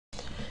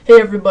Hey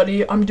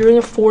everybody, I'm doing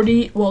a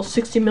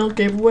 60 mil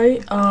giveaway.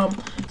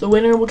 The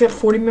winner will get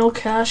 40 mil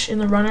cash, and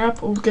the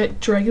runner-up will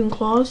get dragon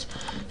claws.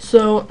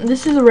 So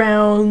this is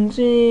around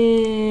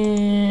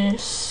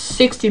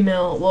 60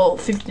 mil, well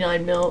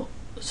 59 mil,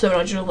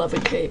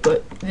 711k,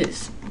 but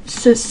this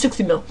is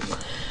 60 mil.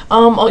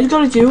 All you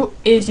gotta do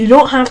is, you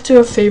don't have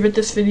to favorite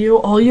this video.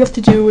 All you have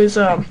to do is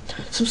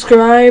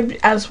subscribe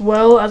as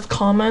well as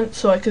comment,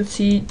 so I can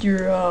see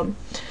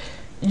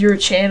your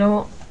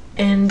channel,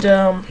 and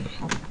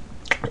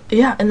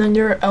yeah, and then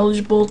you're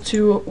eligible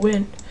to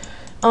win.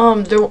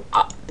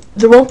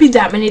 There won't be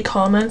that many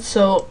comments,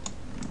 so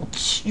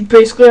you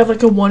basically have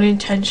like a 1 in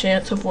 10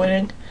 chance of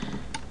winning,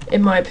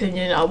 in my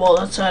opinion. Well,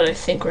 that's what I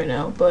think right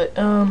now, but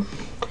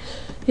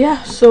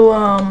yeah, so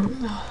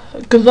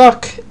good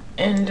luck,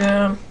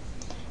 and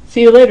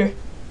see you later.